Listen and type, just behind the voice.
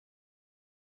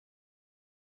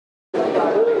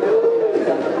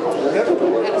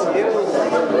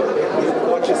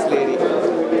Watch this lady.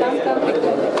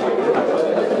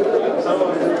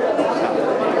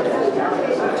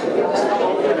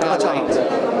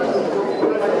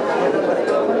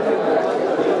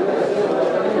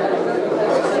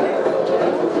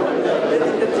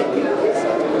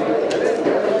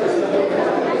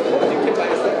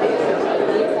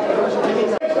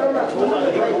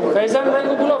 Faizan भाई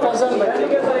को बोलो, फैजान भाई।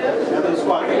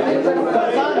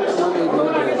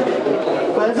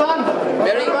 Faizan,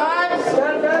 very good.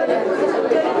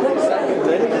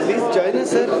 Please join us,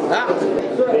 sir.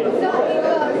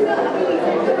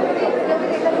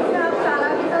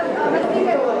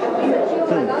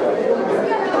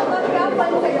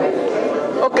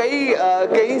 और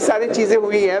कई सारी चीज़ें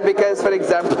हुई हैं बिकॉज फॉर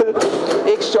एग्जांपल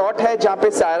एक शॉट है जहाँ पे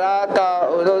सारा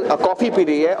का कॉफ़ी पी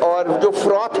रही है और जो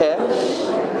फ्रॉथ है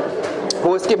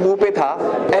वो इसके मुंह पे था.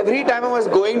 Every time I was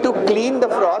going to clean the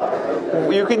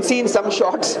froth, you can see in some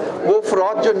shots वो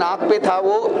फ्रॉथ जो नाक पे था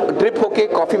वो ड्रिप होके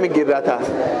कॉफी में गिर रहा था.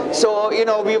 So you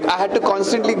know I had to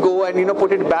constantly go and you know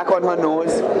put it back on her nose.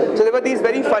 So there were these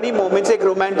very funny moments. एक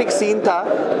रोमांटिक सीन था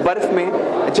बर्फ में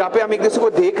जहाँ पे हम एक दूसरे को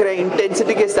देख रहे हैं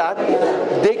इंटेंसिटी के साथ,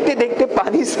 देखते देखते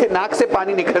पानी से नाक से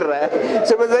पानी निकल रहा है.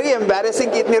 So it was very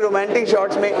embarrassing कि इतने रोमांटिक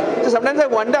शॉट्स में. So sometimes I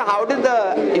wonder how did the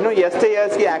you know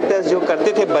यस्टरयर्स के एक्टर्स जो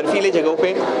करते थे बर्फीले जगहों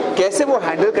पे कैसे वो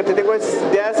हैंडल करते थे. Because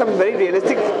there are some very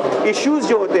realistic issues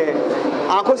जो होते हैं.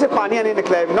 आंखों से पानी आने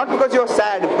निकला है, not because you are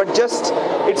sad but just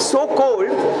it's so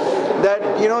cold that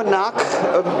you know नाक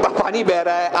पानी बह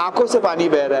रहा है, आंखों से पानी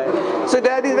बह रहा है. So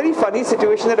there is very funny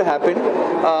situation that happened.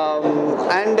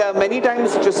 And many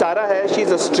times जो सारा है शी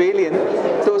इज ऑस्ट्रेलियन,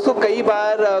 तो उसको कई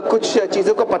बार कुछ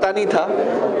चीज़ों को पता नहीं था,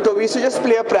 तो we so just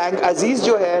play a prank. अजीज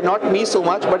जो है, not me so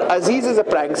much but Aziz is a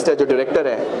prankster जो डायरेक्टर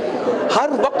है, हर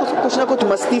वक्त उसको कुछ ना कुछ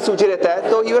मस्ती सूझे रहता है.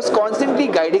 तो he was constantly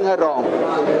guiding her wrong.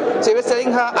 So he was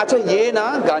telling her अच्छा ये ना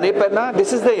गाने पर ना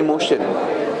this is the emotion.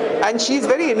 And she's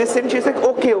very innocent. She's like,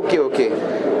 okay.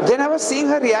 Then I was seeing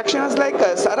her reaction. I was like,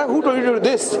 Sarah, who told you to do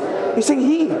this? He's saying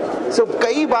he. So,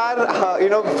 kai baar, you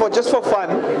know, just for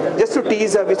fun, just to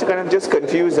tease her, we used to kind of just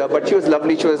confuse her. But she was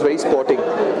lovely. She was very sporting.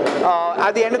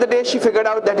 At the end of the day, she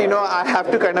figured out that, you know, I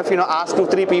have to kind of, you know, ask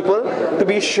 2-3 people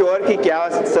to be sure कि क्या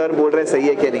sir बोल रहे सही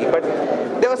है क्या नहीं. But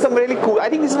there was some really cool. I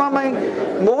think this is one of my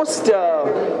most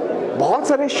बहुत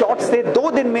सारे शॉट्स थे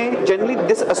 2 दिन में. Generally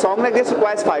this a song like this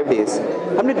requires 5 days.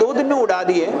 हमने 2 दिन में उड़ा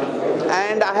दिए.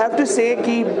 एंड आई हैव टू से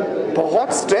कि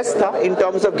बहुत स्ट्रेस था in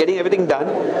terms of getting everything done.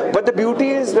 But the beauty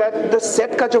is that the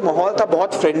set का जो माहौल था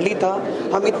बहुत फ्रेंडली था.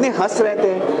 हम इतने हंस रहे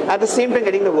थे at the same time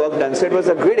getting the work done. So it was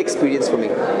a great experience for me.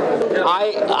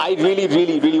 I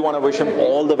really want to wish him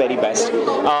all the very best.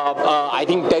 I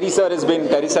think Terry sir has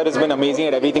been amazing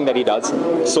at everything that he does.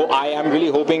 So I am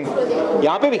really hoping.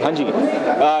 यहाँ पे भी हाँ जी.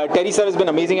 Terry sir has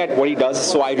been amazing at what he does.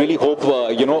 So I really hope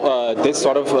this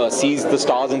sort of sees the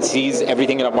stars and sees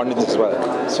everything in abundance as well.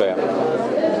 So yeah.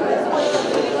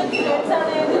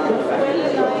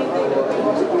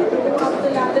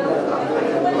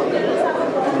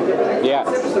 Yeah.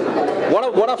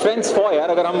 What are friends for यार.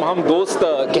 अगर हम दोस्त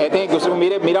कहते हैं एक दूसरे को,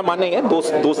 मेरा मानना है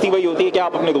दोस्ती वही होती है कि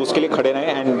आप अपने दोस्त के लिए खड़े रहें.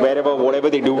 And whatever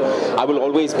they do, I will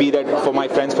always be that for my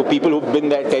friends, for people who've been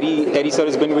there. Terry sir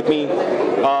has been with me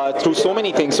through so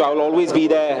many things, so I will always be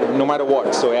there no matter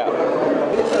what. So yeah.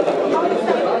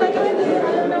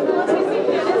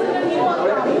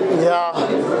 Yeah,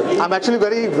 I'm actually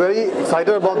very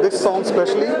excited about this song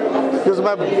especially because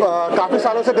मैं काफ़ी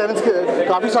सालों से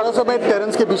मैं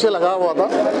Terrence के पीछे लगा हुआ था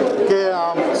कि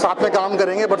साथ में काम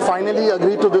करेंगे. But finally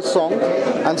agree to this song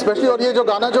and specially. और ये जो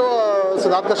गाना जो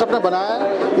सिद्धार्थ कश्यप ने बनाया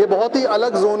है ये बहुत ही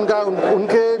अलग जोन का,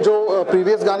 उनके जो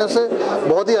प्रीवियस गाने से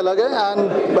बहुत ही अलग है. And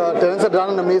Terrence had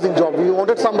done an amazing job. We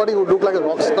wanted somebody who look like a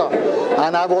rock star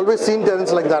and I have always seen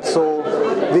Terrence like that. So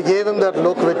we gave him that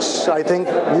look, which I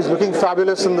think he's looking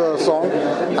fabulous in the song,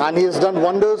 and he has done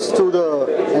wonders to the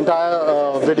entire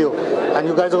video,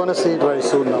 and you guys are going to see it very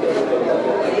soon now.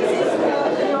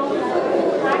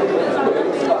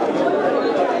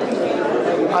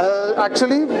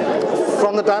 Actually,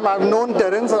 from the time I've known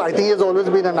Terence, I think he has always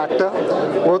been an actor.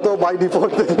 वो तो by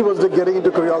default he was getting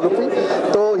into choreography.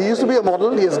 So he used to be a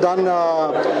model. He has done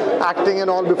acting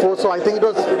and all before. So I think it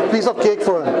was a piece of cake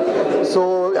for him. So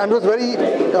and it was very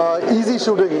easy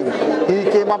shooting him. He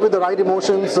came up with the right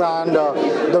emotions and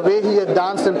the way he had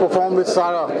danced and performed with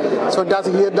Sarah. It's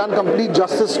fantastic. He had done complete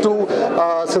justice to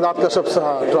Siddharth Kashyap's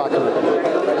track.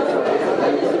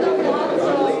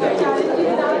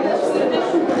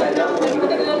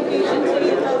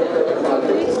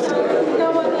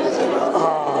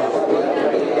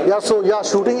 Yeah, so yeah,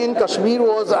 shooting in Kashmir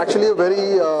was actually a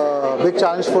very big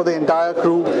challenge for the entire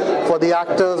crew, for the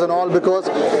actors and all, because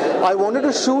I wanted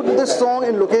to shoot this song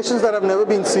in locations that have never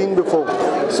been seen before.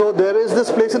 So there is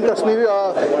this place in Kashmir,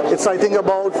 it's I think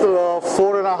about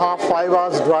 4.5, 5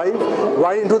 hours drive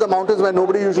right into the mountains where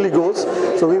nobody usually goes.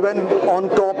 So we went on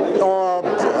top,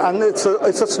 and it's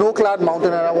a snow-clad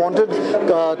mountain, and I wanted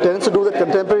Terence to do the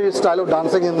contemporary style of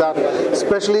dancing in that,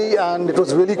 especially, and it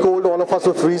was really cold, all of us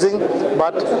were freezing,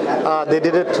 but they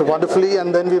did it wonderfully.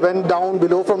 And then we went down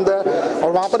below from there,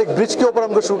 और वहाँ पर एक bridge के ऊपर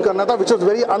हमको shoot करना था, which was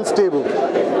very unstable.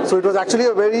 So it was actually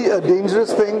a very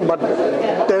dangerous thing, but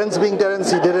Terence being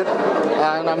Terence, he did it,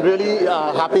 and I'm really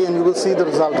happy, and you will see the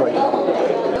result right now.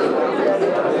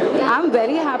 I'm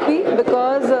very happy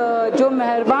because जो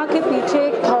मेहरबान के पीछे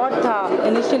एक thought था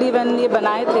initially when ये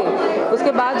बनाए थे,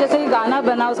 उसके बाद जैसे ये गाना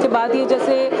बना, उसके बाद ये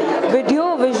जैसे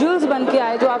विजुअल्स बन के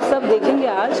आए जो आप सब देखेंगे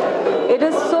आज, it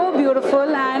is so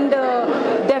beautiful. And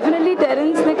definitely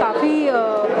Terrence ने काफ़ी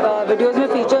वीडियोस में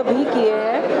फीचर भी किए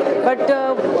हैं, बट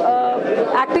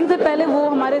एक्टिंग से पहले वो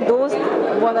हमारे दोस्त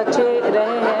बहुत अच्छे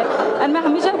रहे हैं. एंड मैं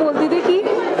हमेशा बोलती थी कि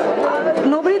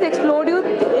nobody has explored you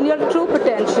in your true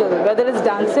potential, whether it's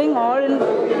dancing or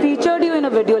featured you in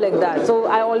a video like that. So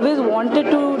I always wanted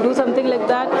to do something like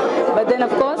that. But then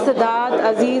of course Siddharth,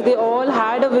 Aziz, they all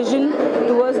had a vision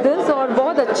towards this, और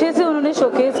बहुत अच्छे से उन्होंने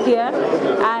showcase किया है.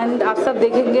 And आप सब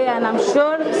देखेंगे, and I'm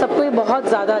sure सबको ये बहुत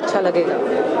ज़्यादा अच्छा लगेगा.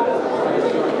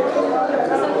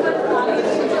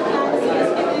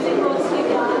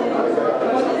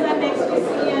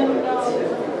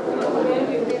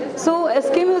 So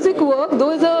SK Music Work,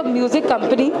 though is a music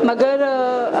company, मगर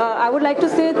I would like to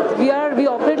say we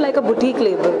operate like a boutique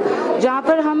label, जहाँ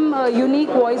पर हम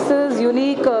unique voices,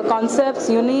 unique concepts,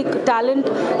 unique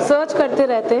talent search करते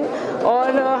रहते हैं,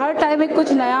 और हर टाइम एक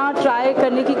कुछ नया ट्राई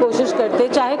करने की कोशिश करते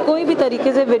हैं, चाहे कोई भी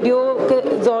तरीके से, वीडियो के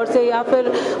दौर से या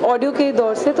फिर ऑडियो के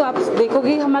दौर से. तो आप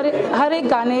देखोगे हमारे हर एक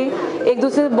गाने एक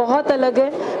दूसरे से बहुत अलग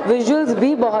है, विजुअल्स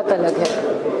भी बहुत अलग है.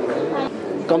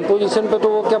 कंपोजिशन पे तो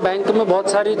वो क्या बैंक में बहुत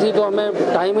सारी थी, तो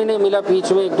हमें टाइम ही नहीं मिला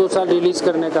बीच में 1-2 साल रिलीज़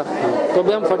करने का, तो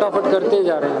अभी हम फटाफट करते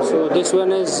जा रहे हैं. So this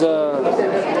one is a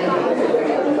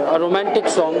romantic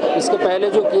song. इसके पहले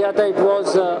जो किया था it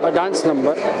was a dance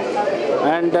number,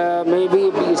 and may be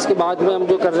इसके बाद में हम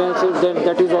जो कर रहे हैं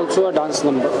that is also a dance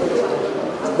number.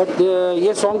 But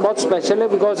ये सॉन्ग बहुत स्पेशल है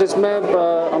बिकॉज इसमें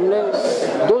हमने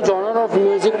 2 जॉनर ऑफ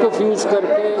म्यूज़िक को फ्यूज़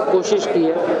करके कोशिश की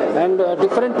है, एंड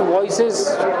डिफरेंट वॉइसेस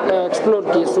एक्सप्लोर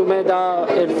किए. सुमेदा,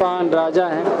 इरफान, राजा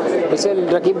हैं, इसे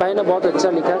रकीब भाई ने बहुत अच्छा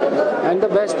लिखा. And the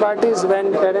best part is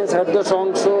when parents heard the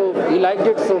song, so he liked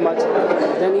it so much,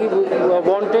 then he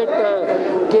wanted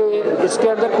कि इसके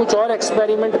अंदर कुछ और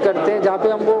एक्सपेरिमेंट करते हैं, जहाँ पे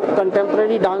हम वो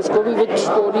कंटेम्प्रेरी डांस को भी विद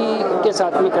स्टोरी के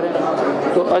साथ में करें.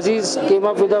 तो अजीज़ came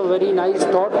up with a very nice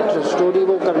thought story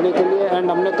वो करने के लिए, एंड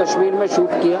हमने कश्मीर में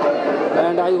शूट किया.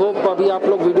 एंड आई होप अभी आप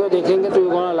लोग वीडियो देखेंगे तो यू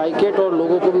गोना लाइक इट, और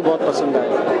लोगों को भी बहुत पसंद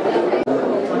आएगा.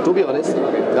 टू बी ऑनेस्ट,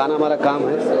 गाना हमारा काम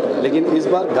है, लेकिन इस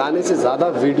बार गाने से ज़्यादा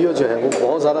वीडियो जो है वो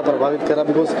बहुत ज़्यादा प्रभावित करा,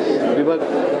 बिकॉज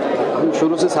हम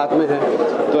शुरू से साथ में हैं,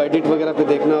 तो एडिट वगैरह पे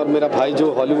देखना, और मेरा भाई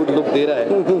जो हॉलीवुड लुक दे रहा है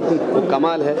वो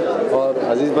कमाल है, और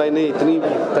अजीज़ भाई ने इतनी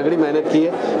तगड़ी मेहनत की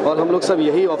है. और हम लोग सब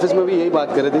यही ऑफिस में भी यही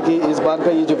बात कर रहे थे कि इस बार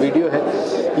का ये जो वीडियो है,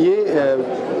 ये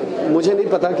मुझे नहीं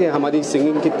पता कि हमारी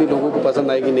सिंगिंग कितनी लोगों को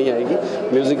पसंद आएगी नहीं आएगी.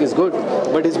 म्यूज़िक इज़ गुड,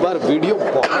 बट इस बार वीडियो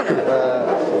बहुत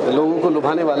लोगों को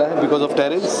लुभाने वाला है बिकॉज ऑफ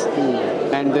टेरेंस.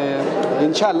 एंड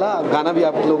इंशाल्लाह गाना भी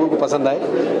आप लोगों को पसंद आए.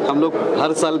 हम लोग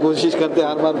हर साल कोशिश करते हैं,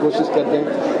 हर बार कोशिश करते हैं,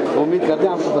 उम्मीद करते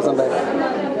हैं आपको पसंद आए.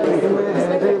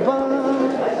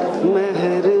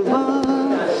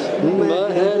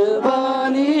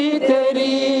 मेहरबानी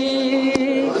तेरी,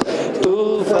 तू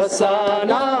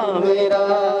फसाना मेरा,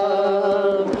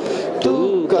 तू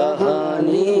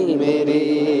कहानी मेरी.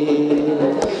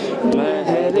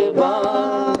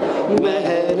 मेहरबान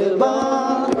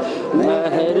मेहरबान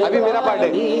मेहरबान. अभी मेरा पार्ट है.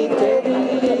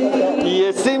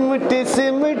 ये सिमटी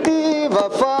सिमटी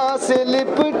वफा से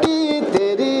लिपटी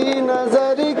तेरी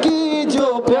नजर की जो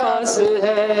प्यास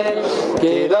है,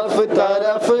 कि रफ्ता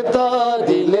रफ्ता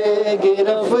दिले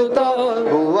गिरफ्ता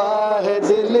हुआ है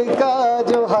दिल का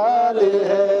जो हाल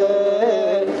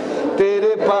है,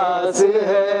 तेरे पास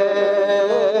है.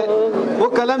 वो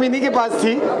कलम इन्हीं के पास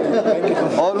थी,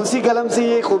 और उसी कलम से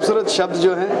ये खूबसूरत शब्द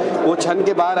जो हैं वो छन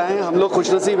के बाहर आए हैं. हम लोग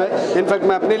खुशनसीब है. इनफैक्ट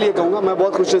मैं अपने लिए कहूँगा, मैं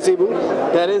बहुत खुशनसीब हूँ.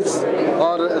 टेरेंस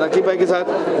और रकीब भाई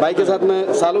के साथ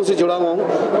मैं सालों से जुड़ा हुआ हूँ,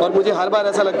 और मुझे हर बार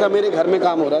ऐसा लगता है मेरे घर में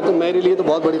काम हो रहा है, तो मेरे लिए तो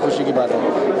बहुत बड़ी खुशी की बात है.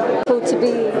 To be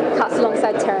cast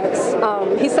alongside Terence.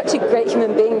 He's such a great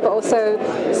human being, but also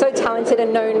so talented and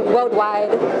known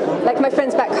worldwide. Like my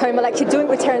friends back home are like, "You're doing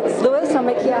it with Terence Lewis?" I'm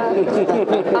like, "Yeah."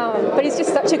 But he's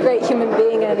just such a great human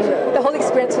being, and the whole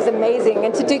experience was amazing.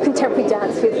 And to do contemporary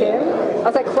dance with him, I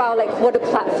was like, wow, like what a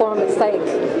platform. It's like,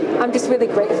 I'm just really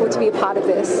grateful to be a part of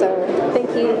this. So thank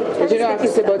you. But you know, I have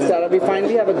to say about Sarah, we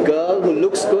finally have a girl who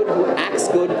looks good, who acts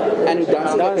good, and who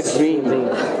dances like a dream.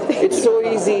 It's so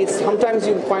easy. Sometimes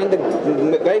you find a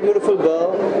very beautiful girl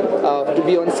to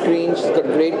be on screen. She's got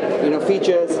great,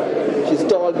 features. She's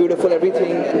tall, beautiful,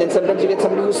 everything. And then sometimes you get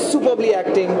somebody who's superbly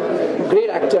acting, great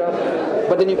actor,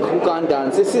 but then who can't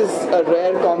dance. This is a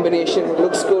rare combination.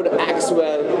 Looks good, acts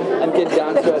well, and can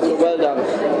dance well. So well done.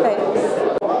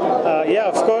 Yeah,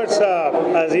 of course.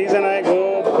 Aziz and I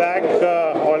go back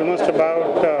almost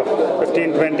about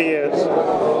 15-20 years.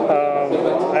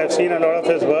 I've seen a lot of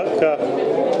his work.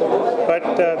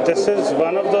 But this is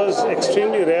one of those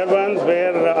extremely rare ones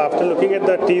where after looking at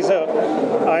the teaser,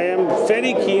 I am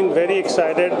very keen, very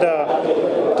excited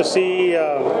to see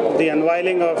the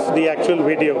unveiling of the actual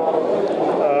video.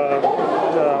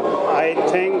 I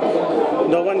think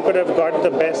no one could have got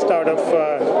the best out of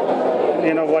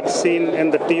what's seen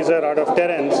in the teaser out of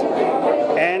Terence,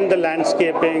 and the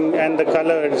landscaping and the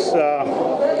colors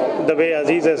the way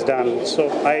Aziz has done. So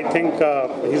I think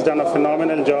he's done a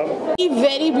phenomenal job.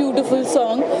 Very beautiful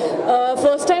song.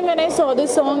 First time when I saw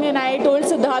this song, and I told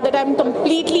Siddharth that I'm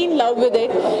completely in love with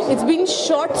it. It's been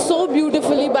shot so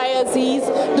beautifully by Aziz.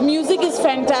 The music is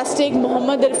fantastic.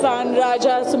 Mohammad Irfan,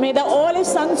 Raja, Sumedha, all have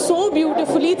sung so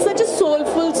beautifully. It's such a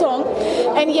soulful song.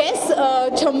 And yes,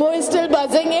 Chammo is still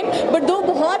buzzing in, but though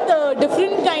बहुत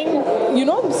different kind,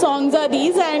 songs are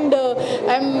these, and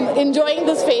I'm enjoying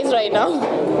this phase right now.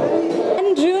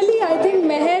 And really, I think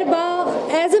Meherbaan,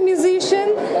 as a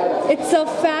musician, it's a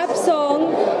fab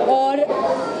song, or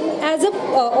as a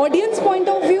audience point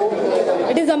of view,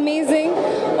 it is amazing.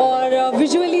 और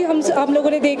visually हम लोगों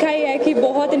ने देखा ही है कि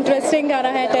बहुत interesting गाना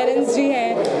है, Terence जी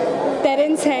हैं,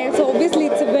 Terence हैं, so obviously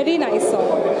it's a very nice song.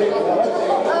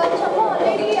 Chammo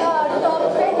already top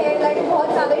पे है, like बहुत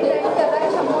ज़्यादा trend कर रहा है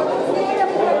Chammo.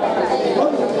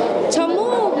 Chammo,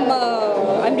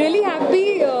 I'm really happy.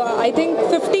 I think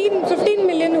 15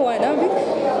 million हुआ है ना अभी.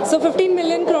 So 15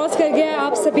 million क्रॉस कर गया है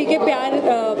आप सभी के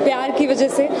प्यार की वजह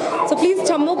से. So please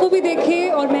Chammo को भी देखिए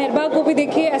और मेहरबान को भी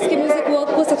देखिए. SK म्यूजिक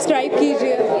वर्क को सब्सक्राइब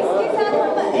कीजिए.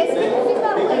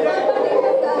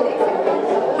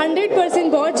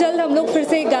 100% बहुत जल्द हम लोग फिर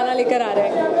से एक गाना लेकर आ रहे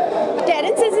हैं.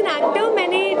 Terence is an actor.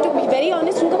 मैंने to be very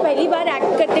honest उनको पहली बार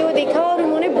एक्ट करते हुए देखा, और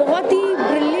उन्होंने बहुत ही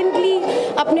ब्रिलियंटली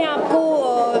अपने आप को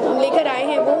लेकर आए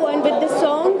हैं वो. एंड विद दिस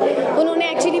सॉन्ग उन्होंने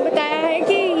एक्चुअली बताया है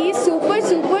कि ही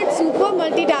super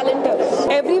multi talented.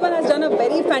 Everyone has done a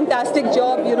very fantastic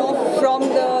job,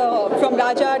 from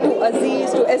Raja to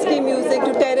Aziz to SK Music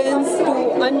to Terence to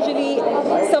Anjali.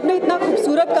 सबने इतना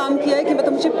खूबसूरत काम किया है कि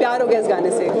मतलब मुझे प्यार हो गया इस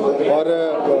गाने से. और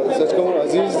सच कहूँ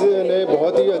अजीज ने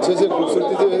बहुत ही अच्छे से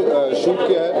खूबसूरती से शूट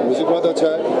किया है. म्यूजिक बहुत अच्छा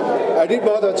है, एडिट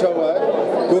बहुत अच्छा हुआ है,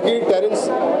 क्योंकि टेरेंस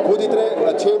खुद इतने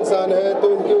अच्छे इंसान हैं तो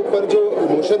उनके ऊपर जो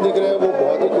इमोशन दिख रहे हैं वो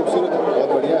बहुत ही खूबसूरत, बहुत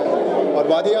बढ़िया है. और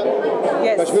वादियाँ,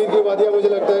 कश्मीर की वादियाँ मुझे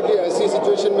लगता है कि ऐसी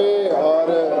सिचुएशन में और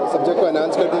सब्जेक्ट को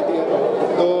एनहांस कर देती है.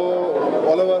 तो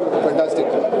all over fantastic.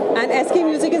 And SK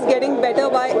Music is getting better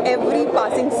by every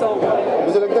passing song.